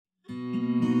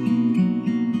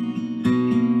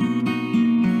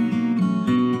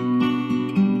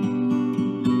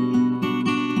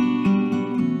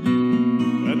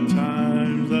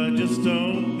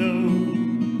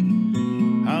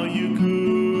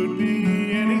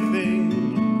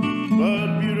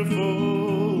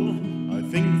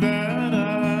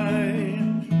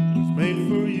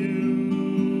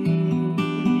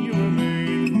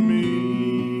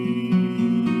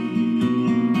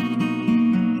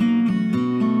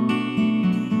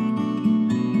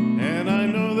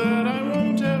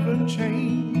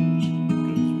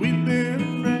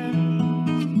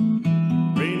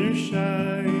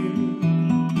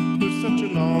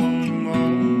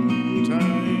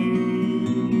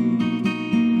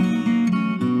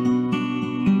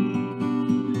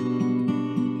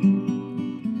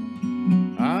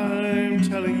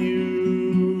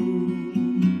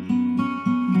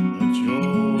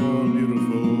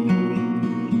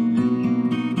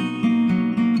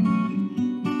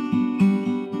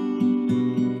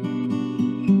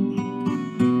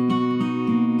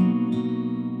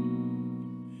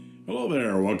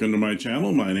my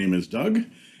channel. My name is Doug,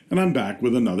 and I'm back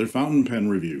with another fountain pen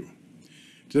review.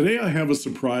 Today I have a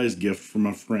surprise gift from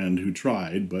a friend who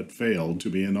tried but failed to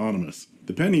be anonymous.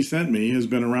 The pen he sent me has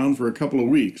been around for a couple of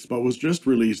weeks, but was just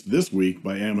released this week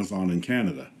by Amazon in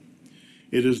Canada.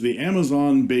 It is the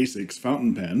Amazon Basics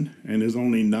fountain pen and is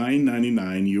only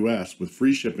 $9.99 US with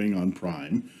free shipping on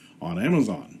Prime on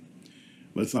Amazon.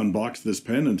 Let's unbox this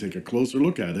pen and take a closer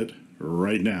look at it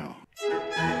right now.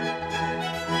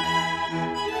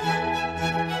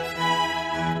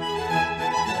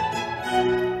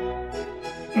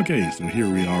 Okay, so here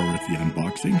we are with the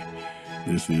unboxing.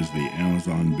 This is the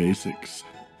Amazon Basics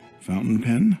fountain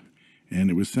pen,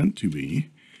 and it was sent to me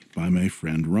by my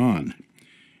friend Ron.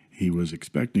 He was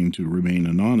expecting to remain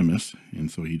anonymous,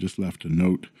 and so he just left a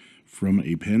note from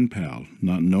a pen pal,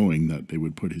 not knowing that they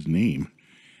would put his name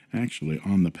actually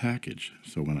on the package.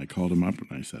 So when I called him up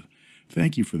and I said,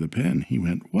 "Thank you for the pen," he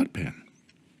went, "What pen?"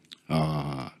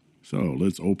 So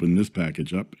let's open this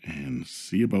package up and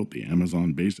see about the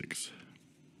Amazon Basics.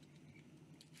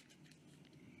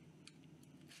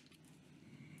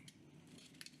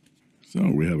 So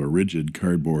we have a rigid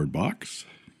cardboard box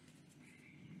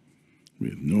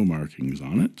with no markings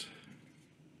on it.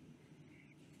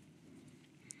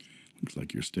 Looks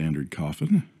like your standard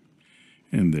coffin.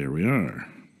 And there we are.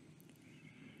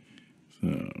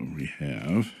 So we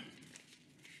have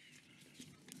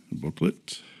a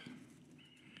booklet,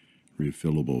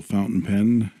 refillable fountain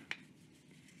pen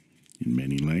in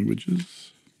many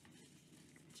languages.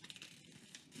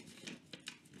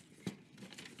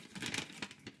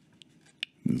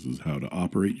 This is how to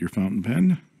operate your fountain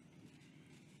pen.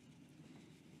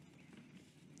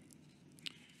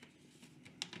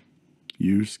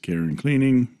 Use, care, and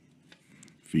cleaning.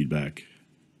 Feedback.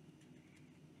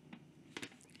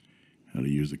 How to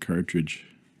use a cartridge.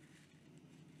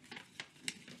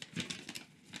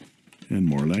 And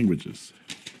more languages.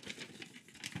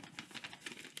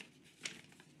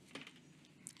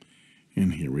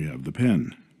 And here we have the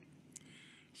pen.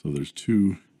 So there's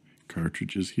two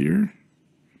cartridges here.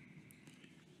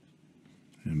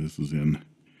 And this is in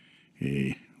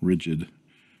a rigid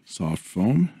soft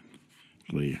foam.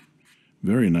 Really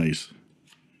very nice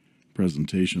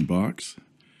presentation box,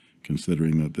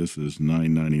 considering that this is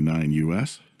 $9.99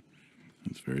 US.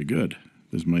 That's very good.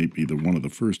 This might be one of the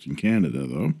first in Canada,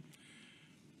 though.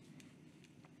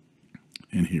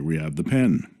 And here we have the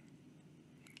pen.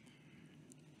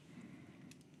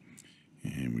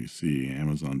 And we see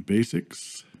Amazon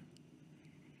Basics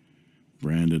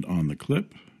branded on the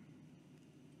clip.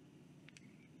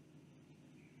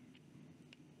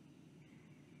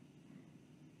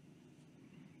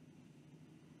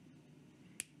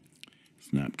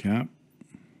 Snap cap,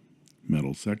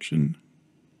 metal section,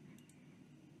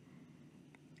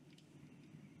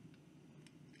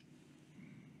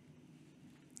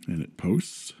 and it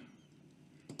posts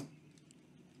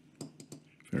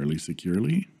fairly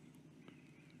securely.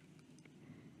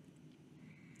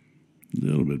 A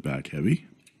little bit back heavy.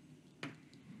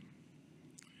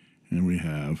 And we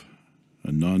have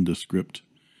a nondescript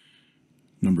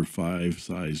number 5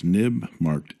 size nib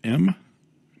marked M.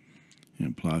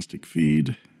 And plastic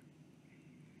feed.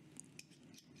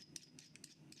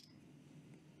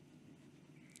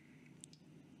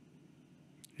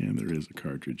 And there is a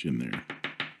cartridge in there.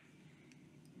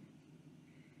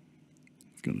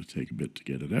 It's going to take a bit to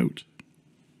get it out.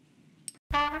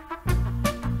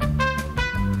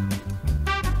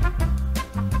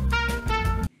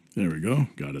 There we go,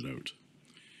 got it out.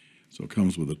 So it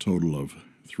comes with a total of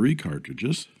 3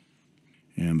 cartridges,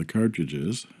 and the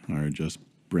cartridges are just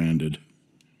branded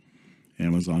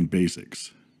Amazon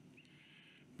Basics.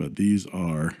 But these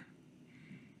are,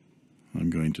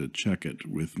 I'm going to check it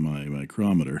with my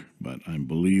micrometer, but I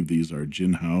believe these are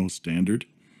Jinhao standard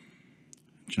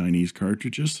Chinese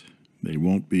cartridges. They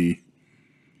won't be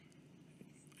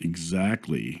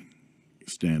exactly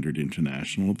standard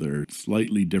international. They're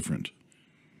slightly different.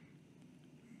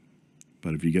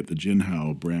 But if you get the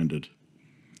Jinhao branded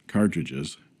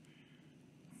cartridges,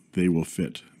 they will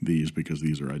fit these because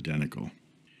these are identical.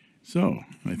 So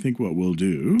I think what we'll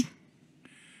do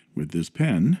with this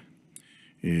pen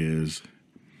is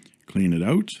clean it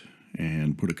out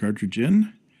and put a cartridge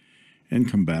in and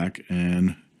come back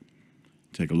and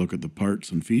take a look at the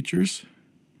parts and features,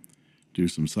 do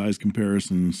some size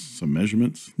comparisons, some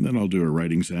measurements, then I'll do a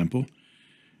writing sample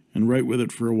and write with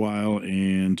it for a while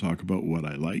and talk about what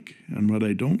I like and what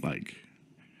I don't like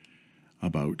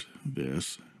about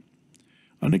this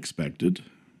unexpected,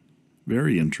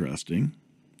 very interesting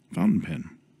fountain pen.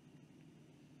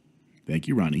 Thank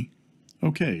you, Ronnie.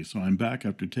 Okay, so I'm back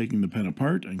after taking the pen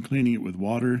apart and cleaning it with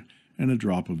water and a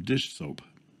drop of dish soap.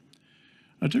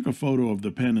 I took a photo of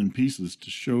the pen in pieces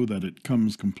to show that it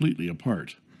comes completely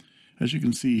apart. As you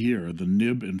can see here, the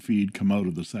nib and feed come out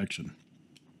of the section.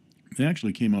 They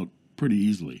actually came out pretty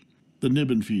easily. The nib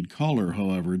and feed collar,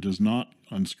 however, does not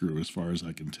unscrew as far as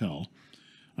I can tell.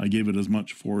 I gave it as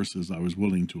much force as I was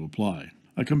willing to apply.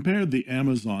 I compared the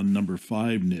Amazon number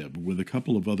 5 nib with a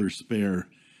couple of other spare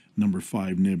number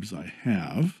 5 nibs I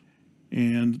have,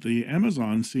 and the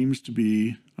Amazon seems to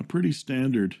be a pretty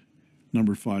standard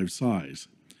number 5 size.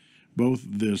 Both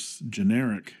this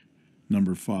generic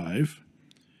number 5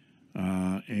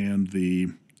 and the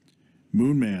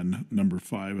Moonman number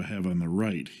 5 I have on the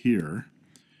right here,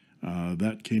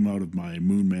 that came out of my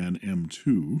Moonman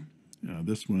M2.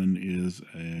 This one is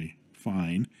a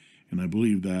fine, and I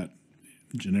believe that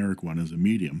generic one is a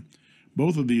medium.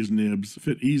 Both of these nibs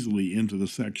fit easily into the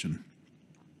section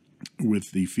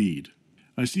with the feed.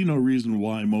 I see no reason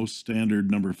why most standard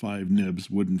number 5 nibs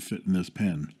wouldn't fit in this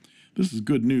pen. This is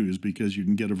good news because you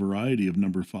can get a variety of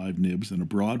number 5 nibs and a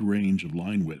broad range of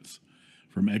line widths,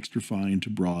 from extra fine to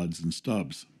broads and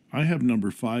stubs. I have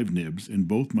number 5 nibs in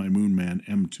both my Moonman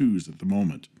M2s at the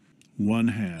moment. One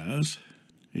has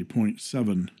a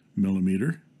 0.7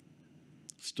 millimeter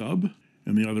stub,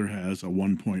 and the other has a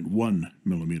 1.1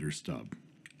 millimeter stub.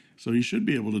 So you should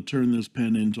be able to turn this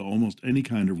pen into almost any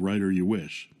kind of writer you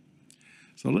wish.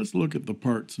 So let's look at the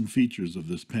parts and features of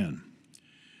this pen.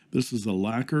 This is a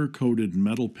lacquer-coated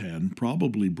metal pen,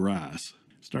 probably brass.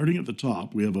 Starting at the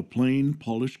top, we have a plain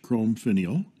polished chrome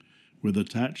finial with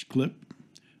attached clip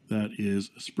that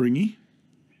is springy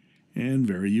and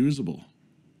very usable.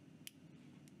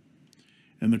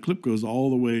 And the clip goes all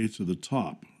the way to the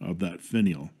top of that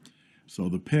finial, so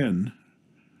the pen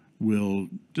will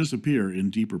disappear in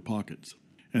deeper pockets.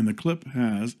 And the clip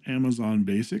has Amazon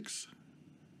Basics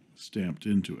stamped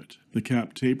into it. The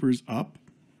cap tapers up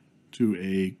to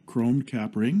a chromed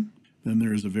cap ring. Then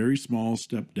there is a very small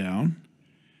step down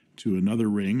to another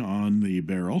ring on the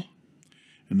barrel.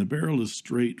 And the barrel is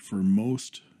straight for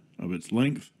most of its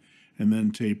length and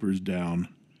then tapers down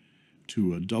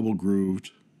to a double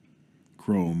grooved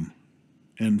chrome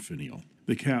end finial.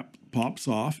 The cap pops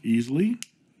off easily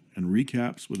and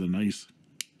recaps with a nice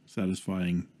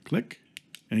satisfying click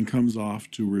and comes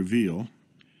off to reveal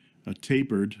a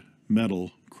tapered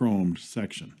metal chromed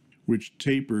section, which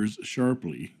tapers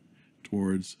sharply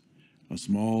towards a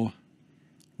small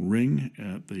ring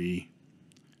at the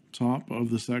top of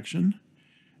the section,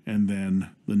 and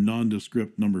then the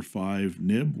nondescript number 5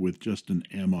 nib with just an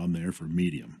M on there for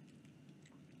medium.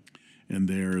 And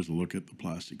there is a look at the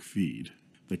plastic feed.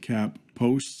 The cap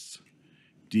posts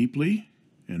deeply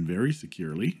and very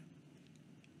securely.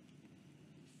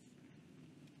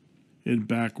 It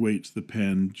backweights the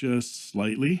pen just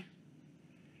slightly,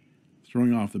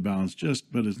 throwing off the balance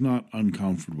but it's not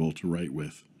uncomfortable to write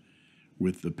with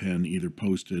the pen either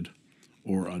posted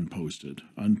or unposted.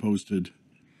 Unposted,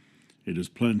 it is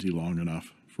plenty long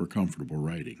enough for comfortable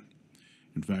writing.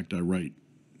 In fact, I write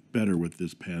better with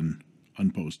this pen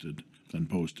unposted than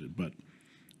posted, but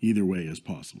either way is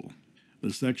possible.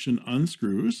 The section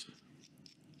unscrews.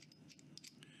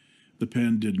 The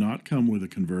pen did not come with a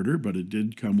converter, but it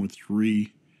did come with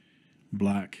 3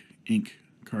 black ink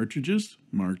cartridges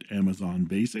marked Amazon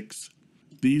Basics.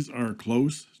 These are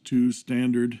close to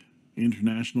standard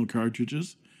international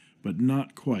cartridges, but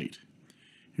not quite.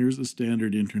 Here's the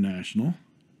standard international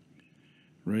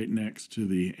right next to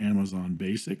the Amazon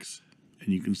Basics, and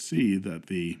you can see that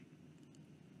the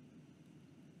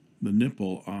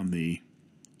nipple on the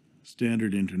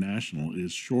standard international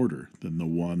is shorter than the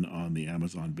one on the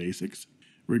Amazon Basics.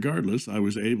 Regardless, I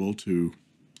was able to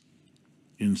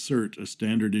insert a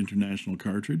standard international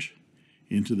cartridge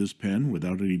into this pen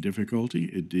without any difficulty.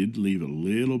 It did leave a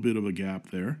little bit of a gap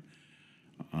there.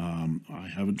 I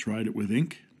haven't tried it with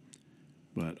ink,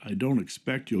 but I don't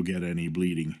expect you'll get any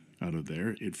bleeding out of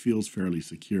there. It feels fairly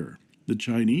secure. The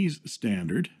Chinese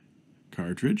standard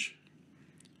cartridge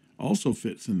also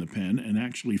fits in the pen and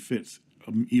actually fits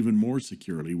even more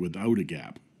securely without a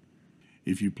gap.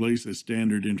 If you place a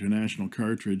standard international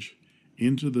cartridge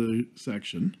into the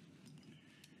section,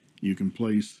 you can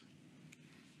place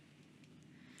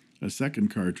a second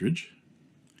cartridge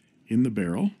in the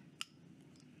barrel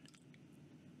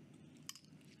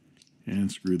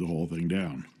and screw the whole thing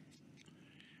down.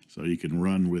 So you can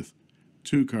run with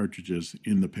 2 cartridges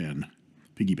in the pen,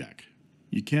 piggyback.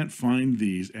 You can't find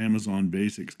these Amazon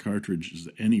Basics cartridges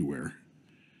anywhere,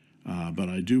 but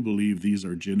I do believe these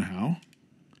are Jinhao.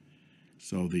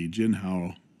 So the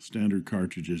Jinhao standard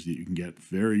cartridges that you can get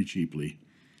very cheaply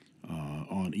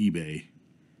on eBay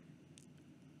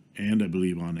and I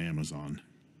believe on Amazon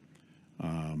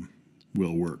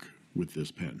will work with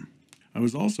this pen. I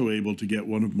was also able to get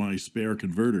one of my spare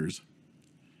converters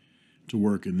to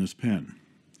work in this pen.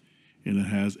 And it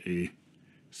has a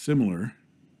similar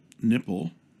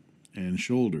nipple and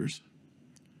shoulders.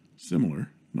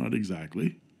 Similar, not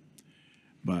exactly,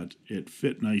 but it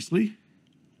fit nicely.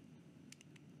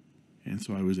 And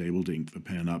so I was able to ink the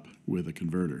pen up with a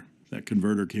converter. That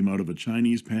converter came out of a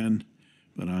Chinese pen,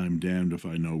 but I'm damned if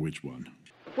I know which one.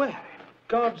 Where in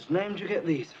God's name did you get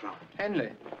these from?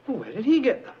 Henley. Oh, where did he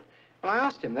get them? Well, I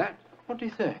asked him that. What do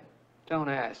you think? Don't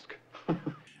ask.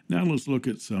 Now let's look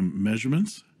at some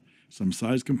measurements, some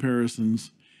size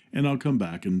comparisons, and I'll come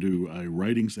back and do a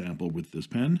writing sample with this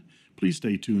pen. Please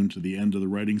stay tuned to the end of the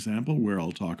writing sample where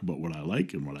I'll talk about what I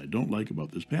like and what I don't like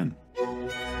about this pen.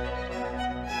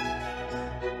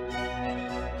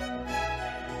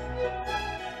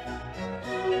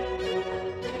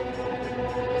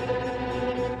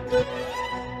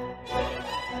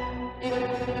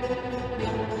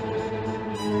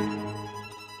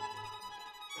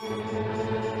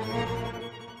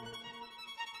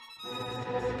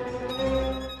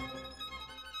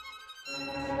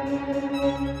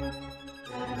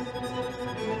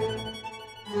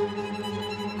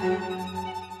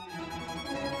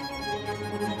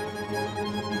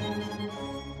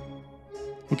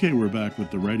 Okay, we're back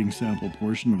with the writing sample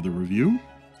portion of the review.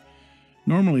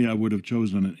 Normally I would have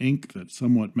chosen an ink that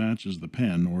somewhat matches the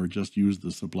pen or just used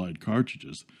the supplied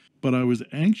cartridges, but I was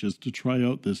anxious to try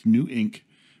out this new ink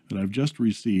that I've just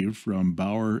received from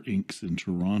Bauer Inks in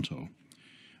Toronto.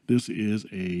 This is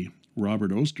a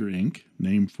Robert Oster ink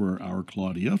named for our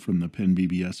Claudia from the Pen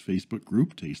BBS Facebook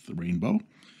group, Taste the Rainbow,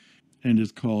 and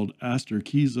is called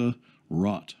Asterkäse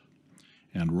Rot,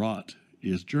 and Rot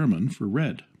is German for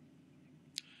red.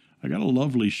 I got a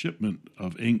lovely shipment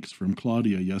of inks from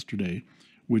Claudia yesterday,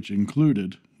 which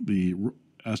included the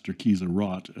Asterkäse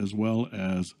Rot as well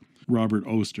as Robert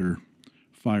Oster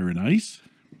Fire and Ice,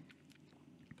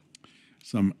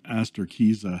 some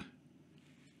Asterkäse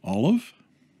Olive,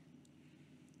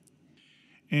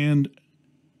 and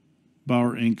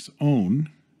Bauer Ink's own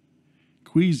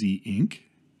Queasy ink,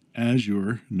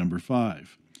 Azure No.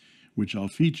 5, which I'll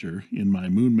feature in my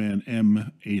Moonman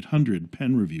M800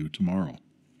 pen review tomorrow.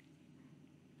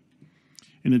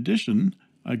 In addition,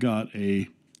 I got a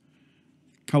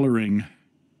coloring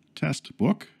test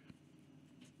book,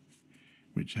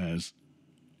 which has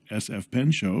SF Pen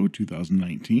Show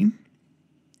 2019,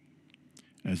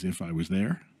 as if I was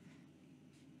there.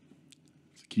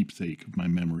 It's a keepsake of my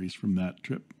memories from that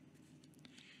trip.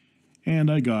 And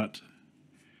I got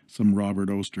some Robert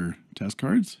Oster test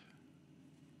cards,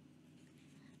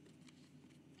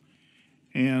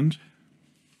 and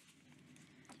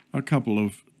a couple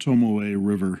of Tomoe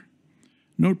River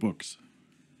notebooks.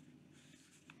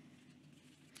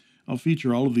 I'll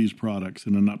feature all of these products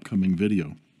in an upcoming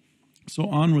video. So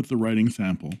on with the writing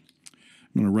sample.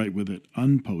 I'm going to write with it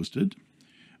unposted.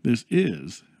 This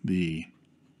is the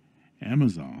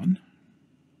Amazon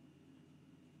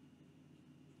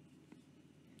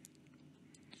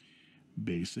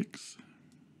Basics.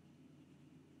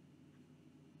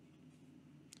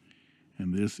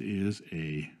 And this is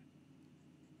a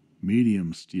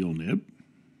medium steel nib.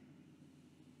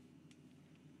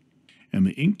 And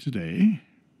the ink today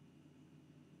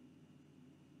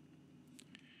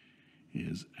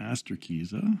is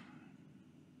Asterkäse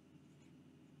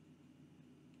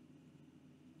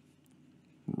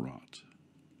Rot.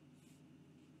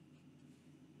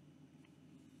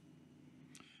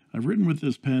 I've written with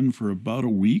this pen for about a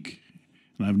week,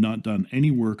 and I've not done any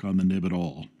work on the nib at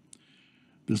all.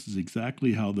 This is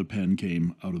exactly how the pen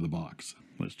came out of the box.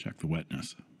 Let's check the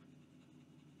wetness.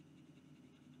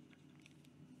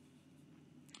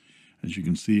 As you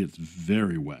can see, it's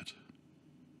very wet.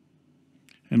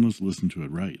 And let's listen to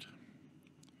it write.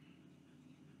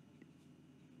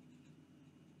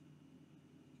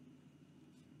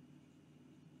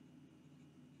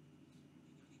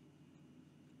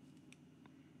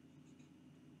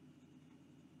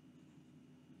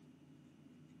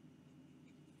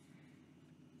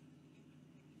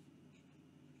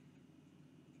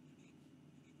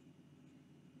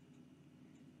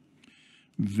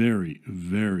 Very,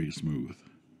 very smooth.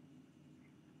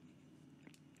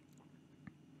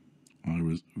 I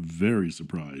was very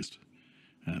surprised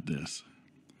at this,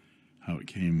 how it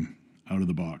came out of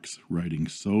the box writing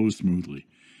so smoothly.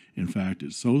 In fact,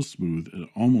 it's so smooth it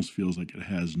almost feels like it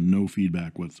has no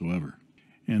feedback whatsoever.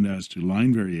 And as to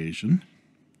line variation,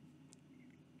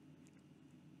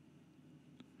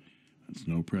 that's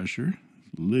no pressure,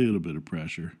 a little bit of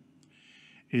pressure.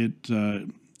 It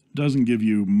doesn't give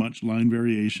you much line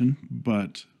variation,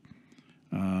 but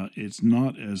it's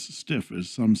not as stiff as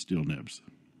some steel nibs.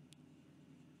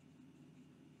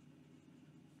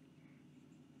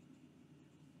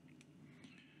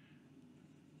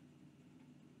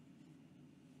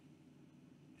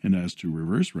 And as to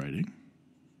reverse writing,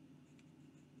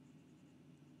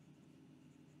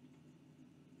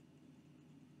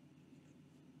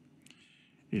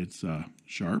 it's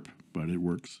sharp, but it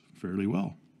works fairly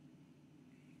well.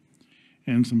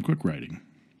 And some quick writing.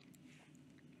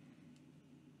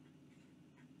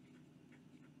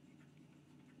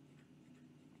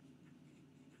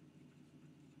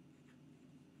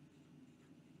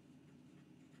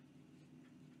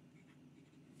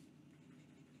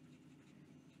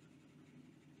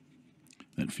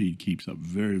 That feed keeps up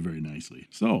very, very nicely.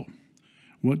 So,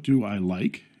 what do I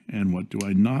like and what do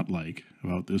I not like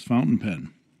about this fountain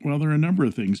pen? Well, there are a number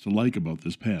of things to like about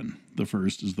this pen. The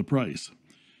first is the price.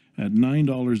 At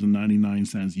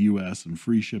 $9.99 US and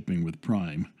free shipping with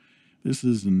Prime, this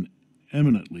is an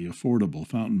eminently affordable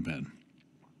fountain pen.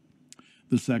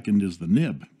 The second is the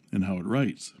nib and how it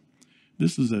writes.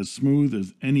 This is as smooth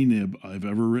as any nib I've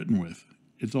ever written with.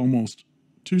 It's almost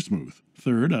too smooth.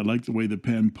 Third, I like the way the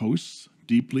pen posts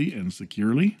deeply and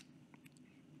securely,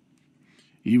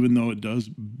 even though it does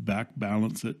back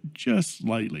balance it just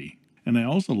slightly. And I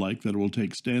also like that it will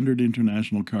take standard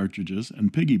international cartridges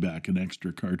and piggyback an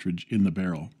extra cartridge in the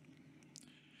barrel.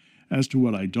 As to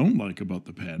what I don't like about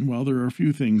the pen, well, there are a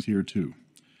few things here too.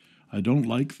 I don't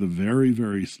like the very,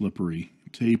 very slippery,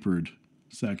 tapered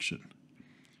section.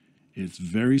 It's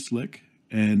very slick,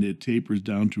 and it tapers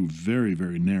down to very,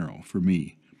 very narrow for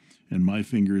me. And my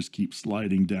fingers keep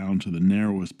sliding down to the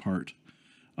narrowest part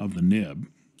of the nib,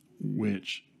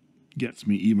 which gets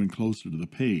me even closer to the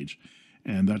page.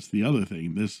 And that's the other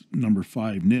thing, this number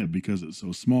 5 nib, because it's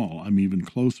so small, I'm even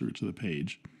closer to the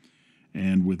page.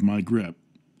 And with my grip,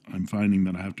 I'm finding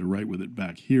that I have to write with it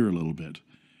back here a little bit,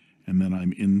 and then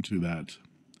I'm into that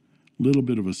little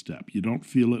bit of a step. You don't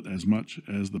feel it as much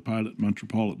as the Pilot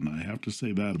Metropolitan. I have to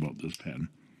say that about this pen.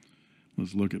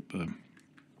 Let's look at the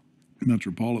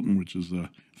Metropolitan, which is a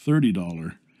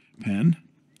 $30 pen,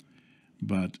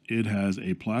 but it has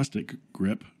a plastic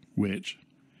grip, which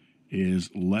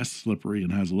is less slippery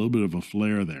and has a little bit of a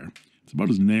flare there. It's about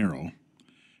as narrow,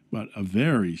 but a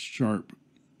very sharp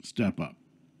step up,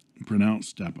 pronounced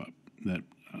step up, that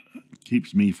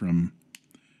keeps me from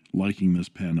liking this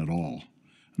pen at all.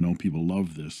 I know people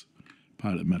love this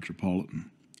Pilot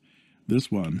Metropolitan. This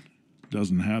one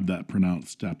doesn't have that pronounced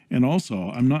step. And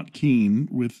also, I'm not keen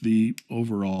with the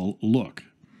overall look.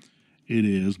 It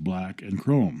is black and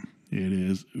chrome. It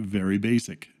is very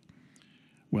basic.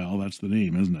 Well, that's the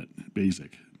name, isn't it?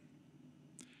 Basic.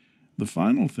 The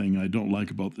final thing I don't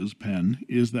like about this pen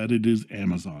is that it is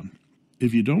Amazon.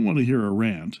 If you don't want to hear a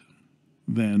rant,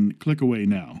 then click away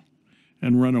now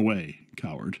and run away,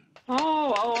 coward.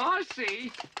 Oh, I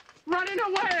see. Running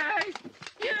away, eh?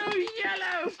 You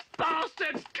yellow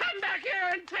bastards! Come back here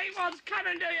and take what's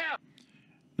coming to you!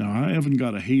 Now, I haven't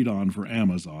got a hate on for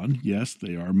Amazon. Yes,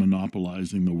 they are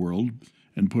monopolizing the world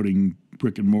and putting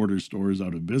brick-and-mortar stores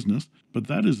out of business, but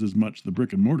that is as much the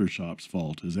brick-and-mortar shop's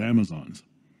fault as Amazon's.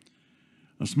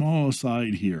 A small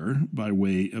aside here by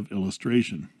way of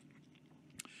illustration.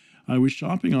 I was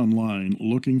shopping online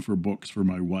looking for books for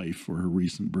my wife for her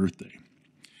recent birthday.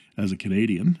 As a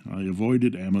Canadian, I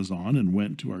avoided Amazon and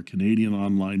went to our Canadian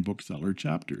online bookseller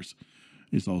Chapters.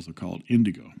 It's also called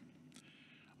Indigo.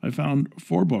 I found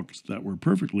 4 books that were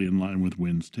perfectly in line with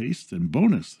Wynn's tastes, and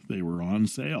bonus, they were on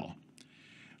sale.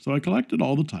 So I collected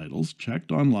all the titles,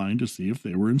 checked online to see if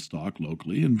they were in stock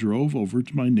locally, and drove over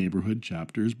to my neighborhood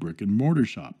Chapters brick-and-mortar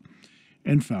shop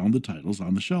and found the titles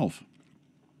on the shelf.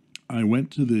 I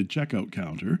went to the checkout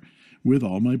counter with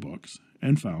all my books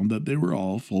and found that they were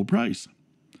all full price.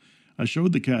 I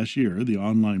showed the cashier the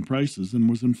online prices and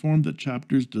was informed that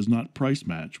Chapters does not price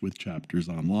match with Chapters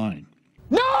Online.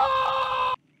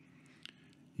 No!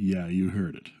 Yeah, you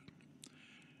heard it.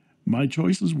 My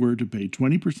choices were to pay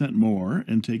 20% more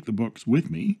and take the books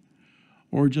with me,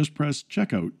 or just press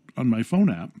checkout on my phone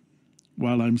app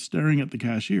while I'm staring at the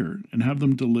cashier and have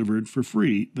them delivered for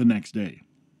free the next day.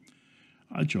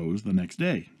 I chose the next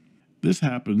day. This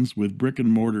happens with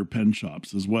brick-and-mortar pen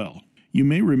shops as well. You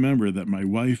may remember that my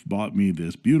wife bought me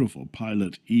this beautiful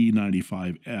Pilot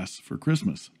E95S for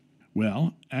Christmas.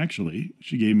 Well, actually,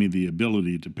 she gave me the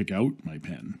ability to pick out my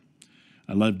pen.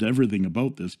 I loved everything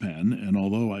about this pen, and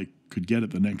although I could get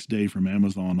it the next day from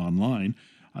Amazon online,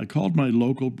 I called my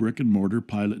local brick-and-mortar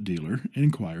Pilot dealer and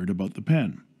inquired about the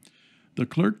pen. The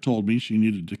clerk told me she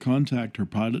needed to contact her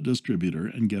Pilot distributor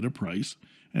and get a price,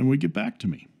 and would get back to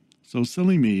me. So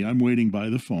silly me, I'm waiting by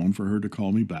the phone for her to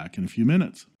call me back in a few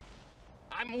minutes.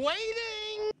 I'm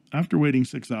waiting! After waiting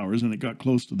 6 hours and it got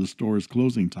close to the store's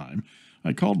closing time,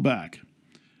 I called back.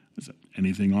 I said,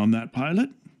 "Anything on that Pilot?"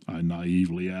 I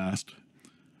naively asked.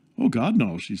 Oh, God,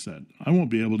 no, she said. I won't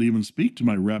be able to even speak to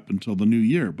my rep until the new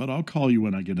year, but I'll call you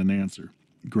when I get an answer.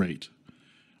 Great.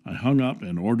 I hung up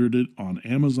and ordered it on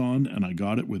Amazon, and I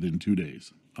got it within 2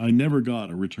 days. I never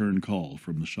got a return call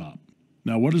from the shop.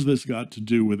 Now, what has this got to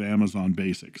do with Amazon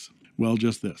Basics? Well,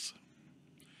 just this.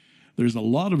 There's a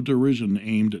lot of derision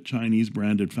aimed at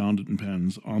Chinese-branded fountain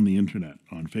pens on the internet,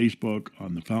 on Facebook,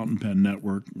 on the Fountain Pen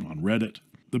Network, on Reddit.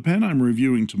 The pen I'm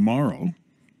reviewing tomorrow,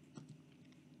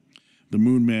 the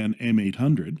Moonman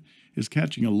M800, is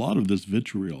catching a lot of this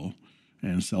vitriol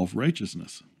and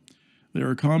self-righteousness. There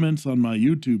are comments on my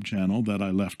YouTube channel that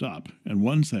I left up, and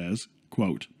one says,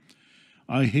 quote,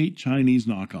 "I hate Chinese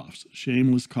knockoffs,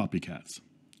 shameless copycats."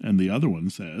 And the other one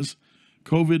says,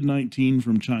 "COVID-19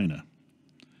 from China."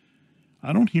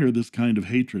 I don't hear this kind of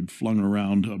hatred flung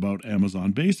around about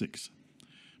Amazon Basics.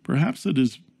 Perhaps it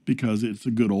is because it's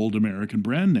a good old American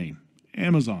brand name,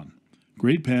 Amazon.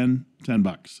 Great pen,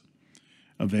 $10.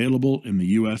 Available in the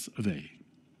US of A.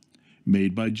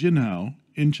 Made by Jinhao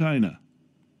in China.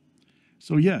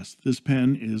 So yes, this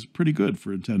pen is pretty good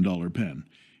for a $10 pen.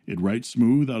 It writes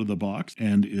smooth out of the box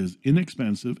and is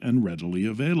inexpensive and readily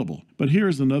available. But here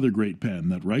is another great pen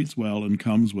that writes well and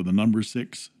comes with a number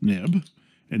 6 nib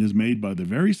and is made by the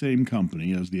very same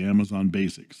company as the Amazon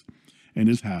Basics and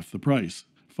is half the price,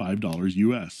 $5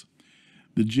 US.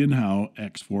 The Jinhao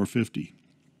X450.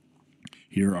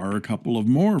 Here are a couple of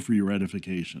more for your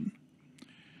edification.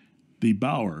 The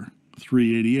Bauer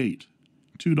 388,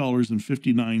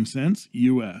 $2.59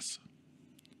 US.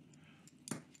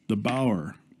 The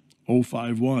Bauer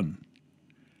 051,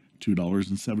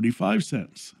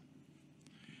 $2.75.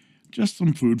 Just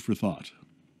some food for thought.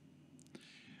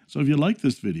 So if you like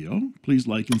this video, please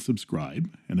like and subscribe.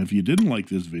 And if you didn't like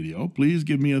this video, please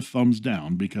give me a thumbs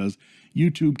down because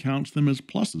YouTube counts them as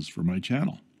pluses for my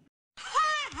channel.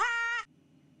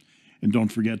 And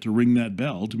don't forget to ring that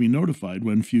bell to be notified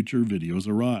when future videos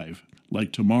arrive,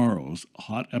 like tomorrow's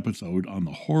hot episode on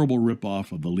the horrible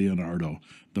ripoff of the Leonardo,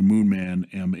 the Moonman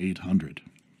M800.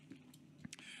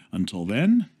 Until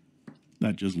then,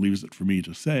 that just leaves it for me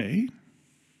to say,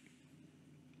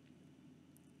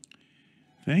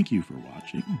 thank you for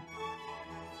watching.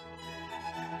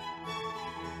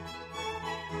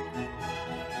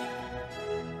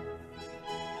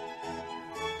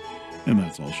 And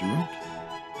that's all she wrote.